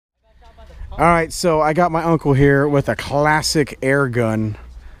All right, so I got my uncle here with a classic air gun.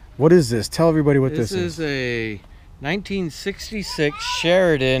 What is this? Tell everybody what this is. This is a 1966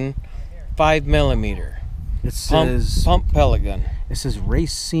 Sheridan 5mm. It says pump pellet gun. It says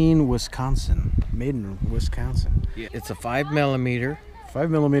Racine, Wisconsin, made in Wisconsin. Yeah, it's a 5mm.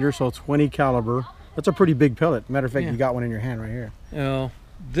 5mm, so 20 caliber. That's a pretty big pellet. Matter of fact, Yeah. you got one in your hand right here. You know,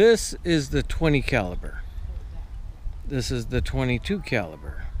 this is the 20 caliber. This is the 22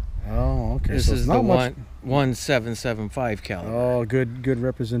 caliber. Oh, okay. This so is it's the not much. 1775 caliber. Oh, good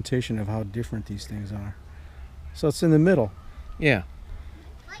representation of how different these things are. So it's in the middle. Yeah.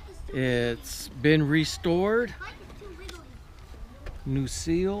 It's been restored. New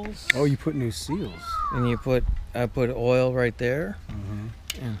seals. Oh, you put new seals. And I put oil right there.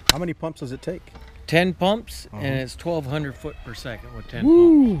 And how many pumps does it take? 10 pumps, and it's 1,200 foot per second with 10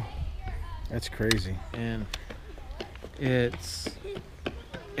 Woo! pumps. That's crazy. And it's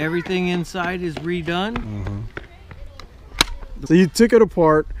everything inside is redone. So you took it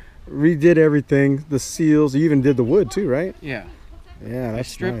apart, redid everything, the seals. You even did the wood too, right? Yeah. Yeah, that's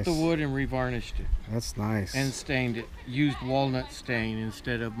I stripped nice. the wood and revarnished it. That's nice. And stained it. Used walnut stain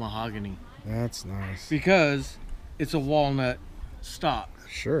instead of mahogany. That's nice. Because it's a walnut stock.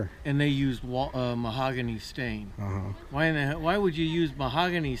 Sure. And they used mahogany stain. Why would you use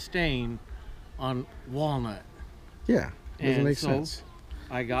mahogany stain on walnut? Yeah, doesn't make sense.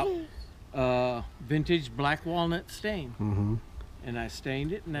 I got vintage black walnut stain. And I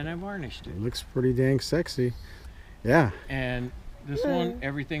stained it and then I varnished it. It looks pretty dang sexy. Yeah. And this one,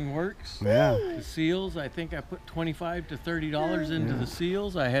 everything works. Yeah. The seals, I think I put $25 to $30 into the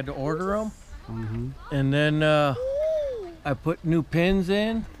seals. I had to order them. And then I put new pins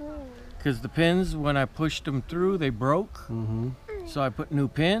in because the pins, when I pushed them through, they broke. So I put new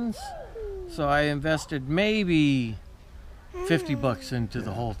pins. So I invested maybe 50 bucks into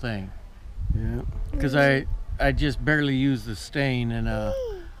the whole thing. Yeah. Because I just barely used the stain, and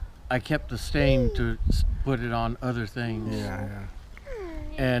I kept the stain to put it on other things. Yeah.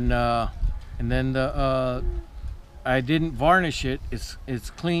 And then I didn't varnish it. It's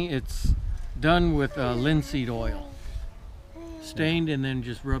clean. It's done with linseed oil. Stained and then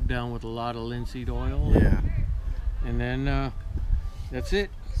just rubbed down with a lot of linseed oil. Yeah. And then that's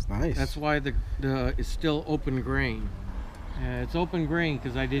it. It's nice. That's why it's still open grain. It's open grain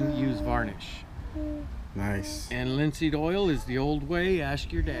because I didn't use varnish. Nice. And linseed oil is the old way.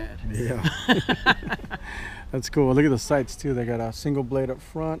 Ask your dad. Yeah. That's cool. Look at the sights too. They got a single blade up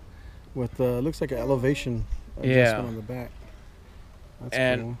front with looks like an elevation adjustment on the back.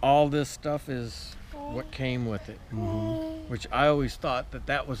 That's cool. All this stuff is what came with it. Which I always thought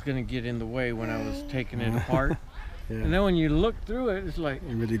that was going to get in the way when I was taking it apart. And then when you look through it, it's like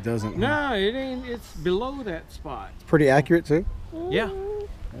it really doesn't. No, it ain't. It's below that spot. It's pretty accurate too. Yeah.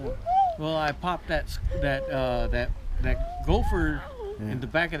 Well, I popped that gopher in the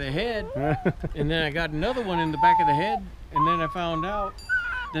back of the head, and then I got another one in the back of the head, and then I found out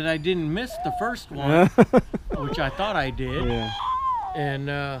that I didn't miss the first one, which I thought I did. And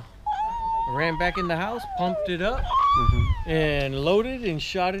I ran back in the house, pumped it up, and loaded and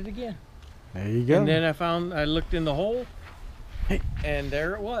shot it again. There you go. And then I looked in the hole, and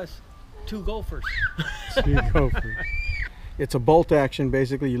there it was, 2 gophers. 2 gophers. It's a bolt action,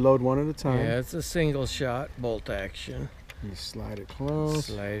 basically. You load one at a time. Yeah, it's a single shot bolt action. You slide it close.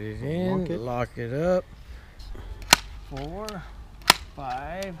 Slide it in, lock it up. 4,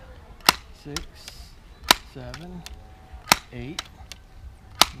 5, 6, 7, 8,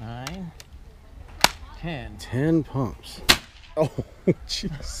 9, 10. 10 pumps. Oh,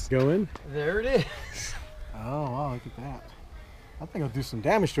 jeez. Go in. There it is. Oh, wow, look at that. I think I'll do some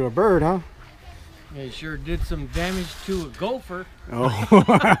damage to a bird, huh? Yeah, it sure did some damage to a gopher. Oh.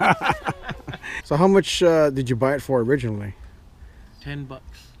 So how much did you buy it for originally? $10.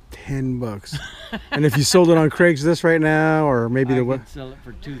 10 bucks. And if you sold it on Craigslist right now, or maybe I could sell it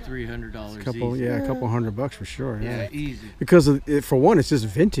for $200-300 a couple, easy. yeah, a couple $100 for sure. Yeah, easy. Because for one, it's just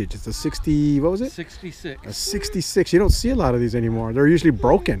vintage. It's a 60. What was it? 66. A 66. You don't see a lot of these anymore. They're usually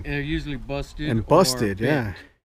broken. They're usually busted. And busted, yeah.